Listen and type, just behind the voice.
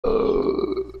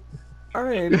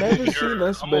I ain't never seen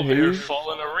us I'm over here behave.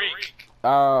 falling a reek.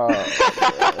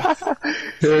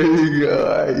 There you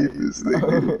go. I hate this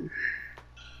nigga.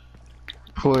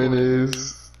 Point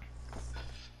is,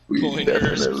 we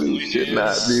definitely should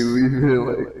not be leaving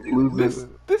like this losing,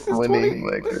 this is 20. winning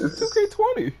like This is this.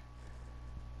 2K20.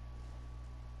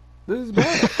 This is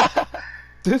bad.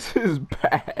 This is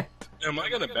bad. Am I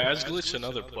gonna badge glitch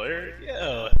another player?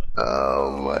 Yeah.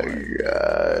 Oh my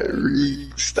god,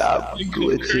 Reek, stop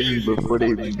glitching before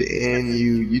they ban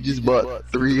you. You just bought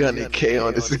 300K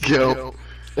on this account.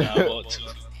 Nah, I bought 2.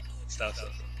 Stop.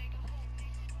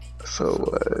 So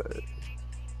what?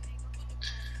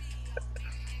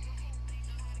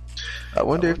 I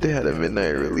wonder if they had a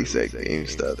midnight release at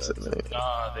GameStop tonight.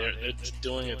 Nah, they're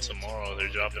doing it tomorrow. They're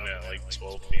dropping it at like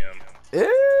 12 p.m.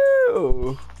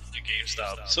 Ew. at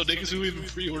GameStop. So niggas who even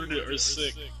pre-ordered it are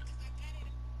sick.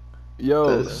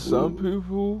 Yo, That's some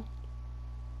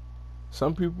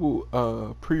people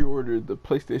pre-ordered the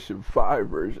PlayStation 5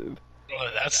 version. Oh,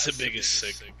 that's the biggest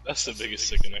sick. That's the biggest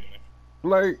sickening.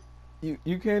 Like you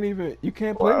can't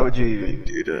play. Why would you even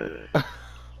do that?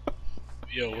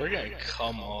 Yo, we're getting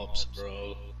come-ups,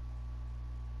 bro.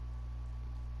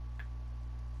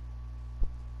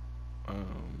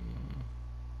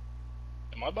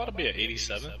 Am I about to be at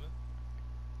 87?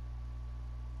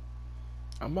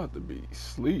 I'm about to be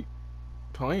asleep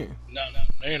playing. No,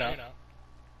 you're not.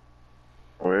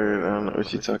 Word, I don't know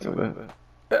what you talking about.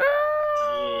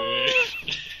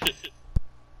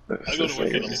 I go to work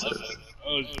at 11.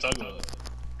 Oh, what you talking about?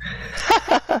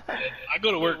 I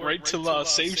go to work right till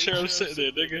same chair I'm sitting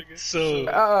in, nigga. So,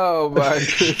 Oh my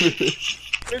goodness.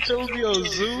 bitch, I'm gonna be on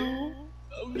Zoom.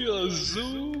 I'm gonna be on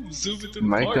Zoom, zooming through the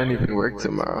Mike park. don't even work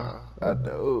tomorrow. I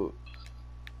know.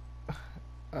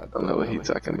 I don't know what he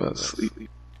talking about. Sleep.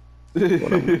 Yeah,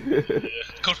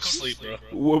 go to sleep, bro.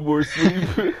 One more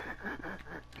sleep.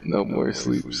 No more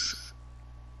sleeps.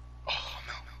 Oh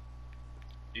no.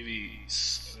 TV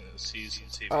season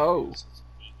TV. Oh.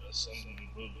 This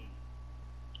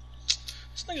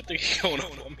nigga think he going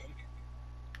up on me.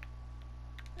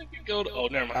 Nigga go to, oh,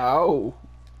 never mind. Ow.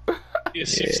 He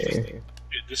is 60.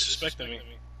 You're disrespecting me.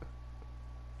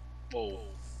 Whoa.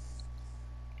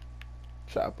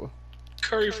 Chopper.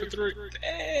 Curry for 3.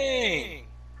 Dang.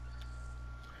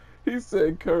 He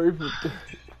said Curry for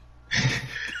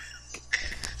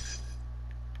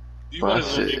You My might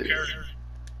as well be shit. Curry.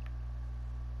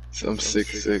 Some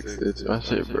 6'6", bitch. My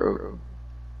shit broke.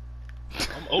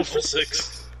 I'm 0 for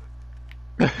 6.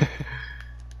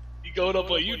 He going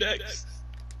up on you next.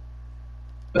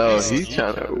 No, he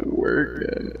trying to work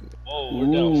at it. Whoa, we're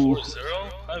down Ooh.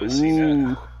 4-0? I haven't seen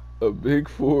that. A big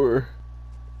 4.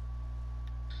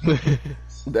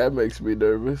 That makes me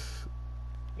nervous.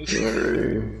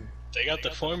 They got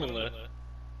the formula.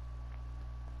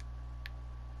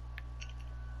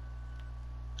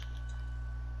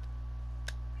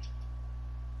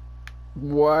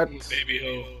 What? Baby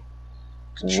ho.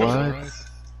 What?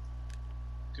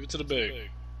 Give it to the big.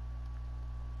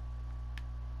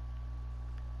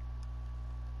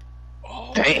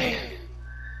 Oh, Damn.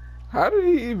 How did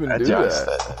he even That do John's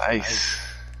that? nice.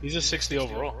 he's a 60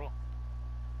 overall.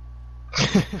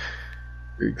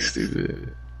 Big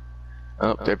stupid.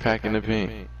 Oh, they're packing the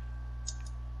paint.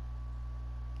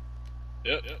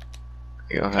 Yep.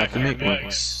 You don't have to make one.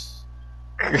 Max.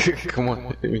 Come on.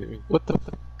 What the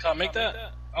fuck? Can't make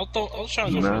that? I was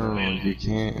trying to go for No, the you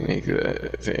can't make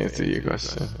that to answer your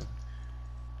question.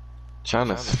 Trying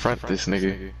to front this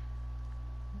nigga.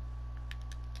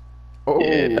 Oh,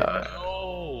 Yeah, dog.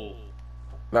 No.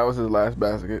 that was his last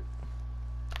basket.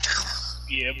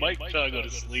 Yeah, Mike trying to go to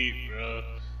sleep, bro.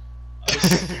 I was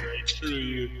sitting right through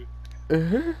you.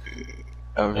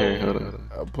 I'm here, hold on.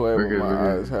 I'm playing We're with good, my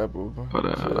we're good. eyes happy. Hold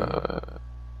on.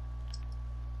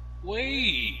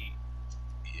 Wait.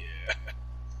 Yeah.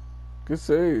 Good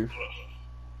save.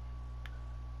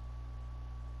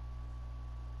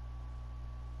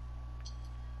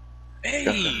 Hey.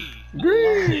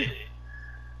 Green.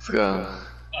 Let's go.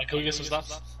 Can we get some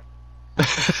stops?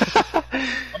 I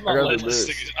I'm not got letting the this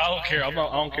bit. nigga. I don't care. I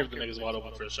don't care if the nigga's wide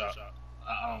open for a shot.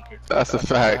 I don't care. That's a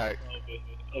fact.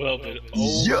 I'm helping.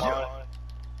 Oh Yeah. my.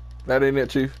 That ain't it,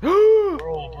 Chief.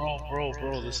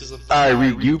 Bro. This is a. Alright,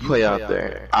 Reed, you play out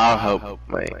there. I'll help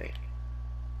Mike.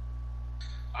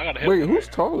 I gotta hit Wait, him. who's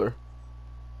taller?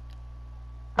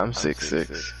 I'm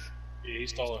 6'6". Yeah,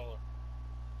 he's taller.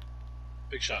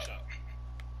 Big shot.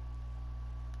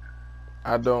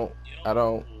 I don't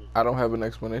have an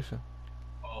explanation.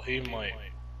 Oh, he might.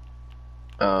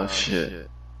 Oh shit.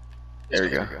 There we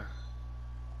go.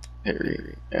 Here we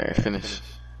go. Alright, finish.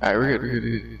 Alright, we're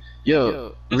good.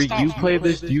 Yo, Reed, you play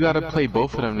this, you gotta play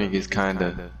both of them niggas,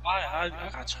 kinda. I I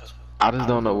got you. I just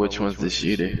don't know which one's the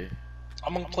shooter.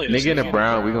 I'm gonna play this. Nigga in the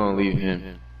brown, we gonna leave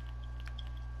him.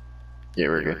 Yeah,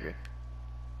 we're good.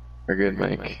 We're good,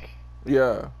 Mike.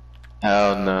 Yeah.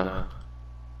 Hell no.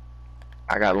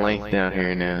 I got length down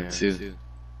here now, too.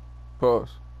 Pause.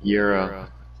 Euro.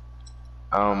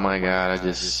 Oh my god, I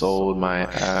just sold my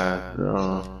ass,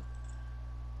 bro.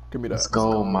 Give me that. Let's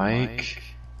go, Mike.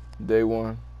 Day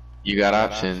one. You got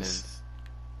options.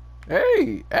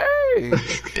 Hey, hey.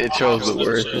 It chose the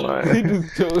worst He one.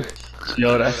 just chose.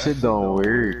 Yo, that shit don't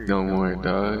work no more,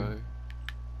 dog.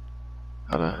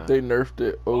 Hold on. They nerfed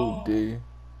it. OD.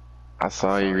 I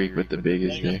saw you reek with the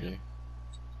biggest dick.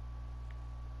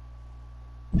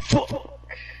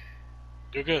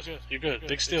 You're good. You're good.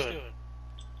 Big still.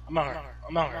 I'm out here.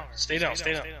 I'm out here. Stay down.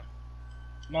 Stay down.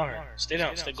 I'm out here. Stay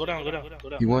down. Stay. Go down. Go down. Go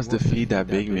down. He wants to feed that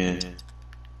big man.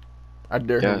 I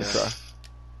dare him to try.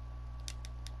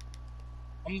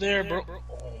 I'm there, bro.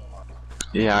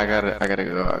 Yeah, I gotta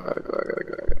go.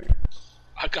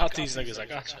 I got these niggas. I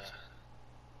got you.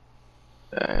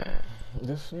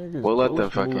 This nigga's We'll let them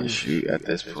post fucking moves- shoot at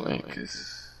this point,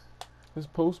 cause His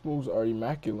post moves are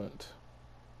immaculate.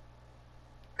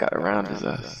 got around his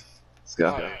ass. Let's go.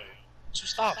 Alright. 2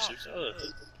 stops. You're good.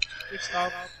 3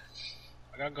 stops.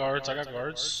 I got guards. I got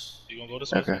guards. You gonna go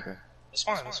this way? Okay. That's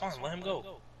fine. That's fine. Let him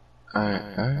go. Alright.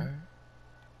 I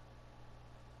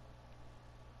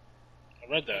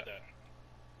read that.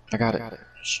 I got it.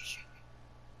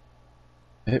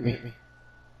 Hit me.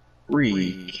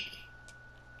 Reek.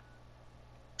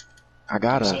 I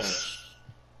got us.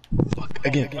 Fuck,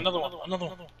 again. Another one. Another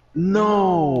one.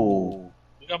 No.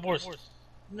 We got boards.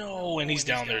 No, and he's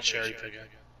down there cherry picking.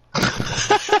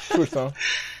 Switch on.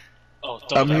 Oh,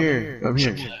 I'm here. I'm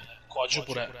here.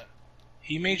 Quadruple that.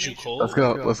 He made you cold. Let's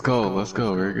go. Let's go. Let's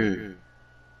go. We're good.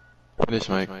 Finish,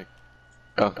 Mike.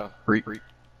 Oh, Reek. Why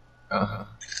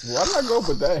did I go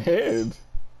with that hand?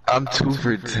 I'm 2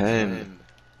 for 10.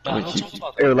 Nah, Like, don't talk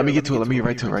about hey, that. let me get to it. Let me get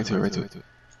right to it.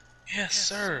 Yes,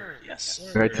 sir. Yes,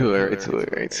 sir. Right to it.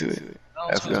 Now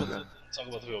Let's go. Talk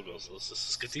about the field goals.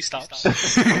 Let's get these stops.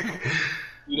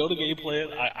 You know the game plan.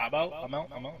 I'm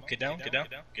out. Get down.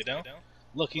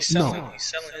 Look, he's selling. No. He's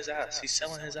selling his ass. He's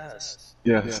selling his ass.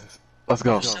 Yes. Let's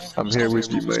go. I'm here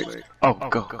with you, Mike. Oh,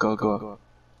 go.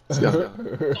 Let's go.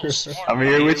 Oh, smart. I'm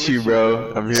here with you,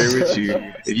 bro. I'm here with you.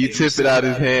 If you tip it out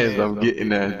his hands, I'm getting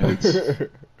that bitch.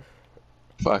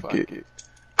 Fuck it.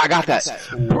 I got that.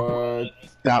 What?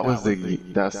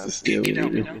 That's the steal. Get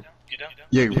down.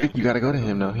 Yeah, Rick, you gotta go to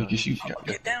him now. He can shoot.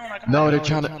 Get down. No, they're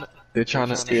trying to.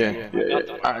 Yeah.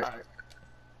 Alright.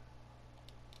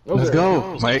 Let's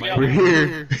go, Mike. We're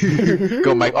here.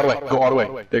 Go, Mike. All the way. Go all the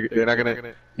way. They're not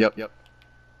gonna. Yep.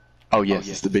 Oh yes,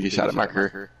 it's the biggest shot of my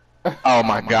career. Oh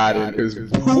my god, it was.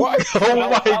 What? Oh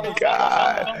my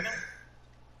god.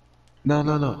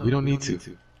 No. We don't need to.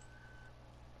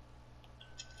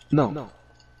 No.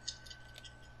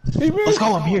 Let's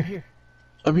go. I'm here.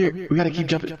 We gotta keep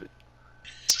jumping.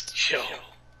 Yo.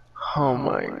 Oh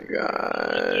my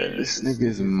god, this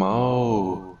nigga's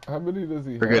Mo. How many does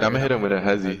he have? We're good. I'm gonna hit him with a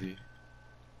hezzy.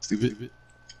 Stupid.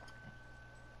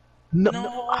 No.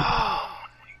 Oh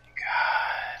my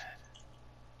god.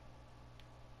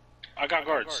 I got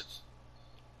guards.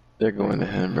 They're going to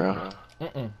him, bro.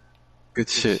 Good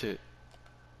shit.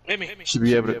 Hit me. Should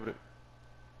be able to.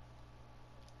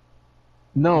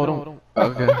 No, don't.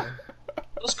 Okay.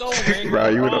 Let's go, man. Bro,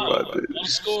 you went about this. I'm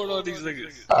scoring on these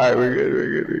niggas. Alright, we're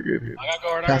good. I got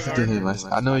guard. Pass it to him.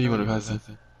 I know you want to pass it.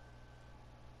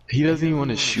 He doesn't even want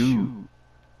to shoot.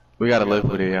 We gotta live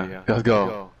with it, yeah. Let's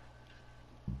go.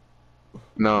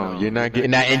 No, you're not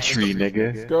getting that entry,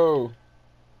 nigga. Let's go.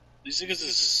 These niggas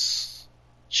is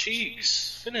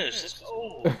cheeks. Finish. Let's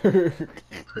go.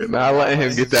 Not letting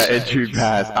him get that entry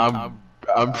pass.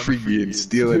 I'm freaking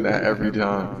stealing that every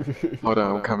time. Hold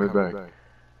on, I'm coming back.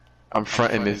 I'm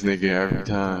fronting this nigga every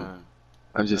time.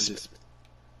 I'm just.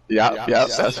 Yep,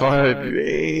 that's fine. It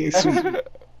ain't sweet.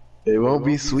 It won't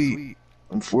be sweet.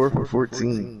 I'm 4 for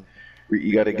 14.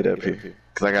 You gotta get up here.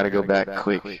 Cause I gotta go back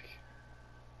quick.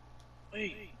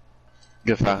 Wait.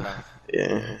 Good foul.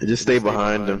 Yeah, just stay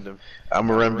behind him. I'm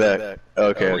gonna run back.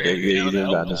 Okay, yeah,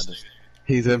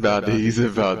 he's inbound. He's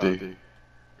inbound.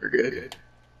 We're good.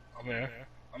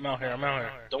 I'm out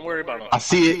here. Don't worry about him. I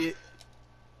see it.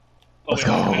 Let's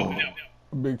go.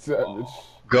 Big savage.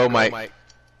 Go, Mike.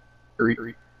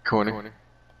 Corner.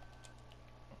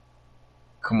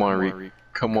 Come on,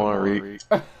 Reek.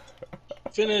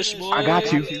 Finish, boy. I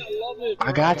got you.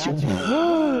 I got you.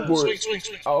 Swing.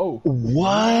 Oh.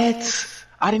 What?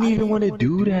 I didn't even want to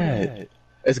do that.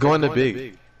 It's going to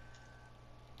big.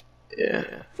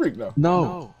 Yeah. Freak no.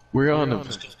 No. We're on them.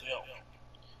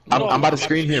 I'm about to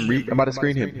screen him, Reek. I'm about to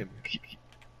screen him.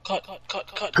 Cut.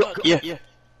 Yeah.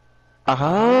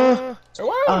 Uh-huh.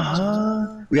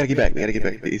 Wow. We gotta get back.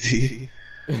 Easy.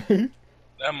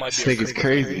 That might This be nigga's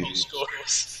crazy.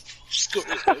 Scores.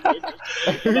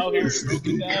 I'm out here. This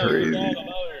I'm out crazy. here.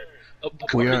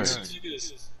 We are.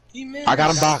 He missed. I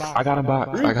got him boxed. I got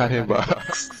him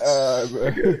boxed.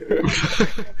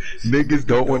 Niggas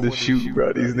don't want to shoot,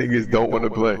 bro. These niggas don't want to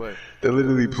play. They're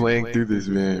literally playing through this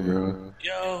man, bro.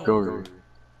 Yo. Go.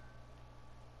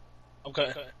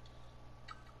 Okay.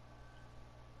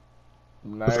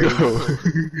 Nice. Let's go.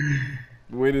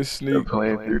 Way to They're sneak.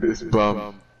 playing through this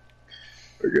bum.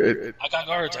 We're good. I got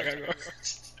guards.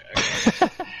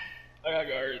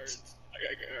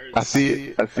 I see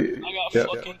it. I got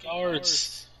fucking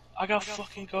guards. I got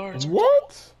fucking guards.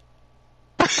 What?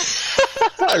 Reek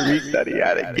thought he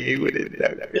had a game with it.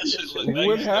 That shit look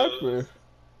What nice, happened?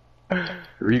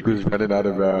 Reek was running out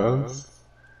of bounds.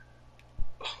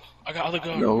 I got other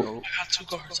guards. No. I got 2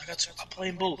 guards. I'm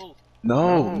playing both.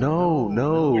 No. I'm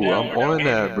on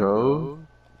that, bro.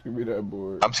 Give me that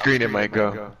board. I'm screening, Mike.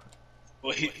 Go.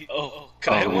 Wait.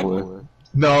 Can I hit one? Lord.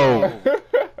 No.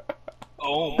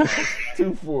 Oh my.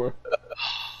 2-4.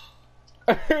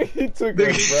 He took a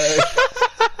breath.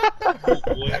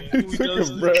 He took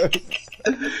a breath.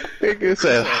 Nigga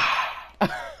said.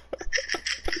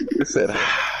 Nigga said.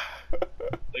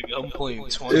 Like, I'm playing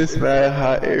 20. It's mad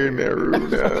hot air in that room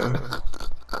now.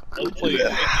 I'm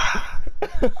playing.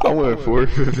 I went 4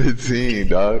 for 15,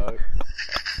 dog.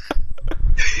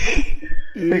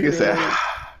 Nigga said.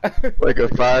 Like a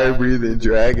fire breathing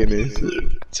dragon and shit.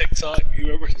 TikTok, you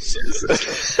remember?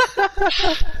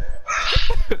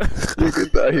 Nigga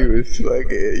thought he was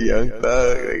like a young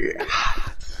thug.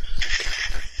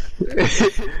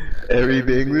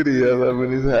 Everything with the yellow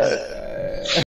in his hat.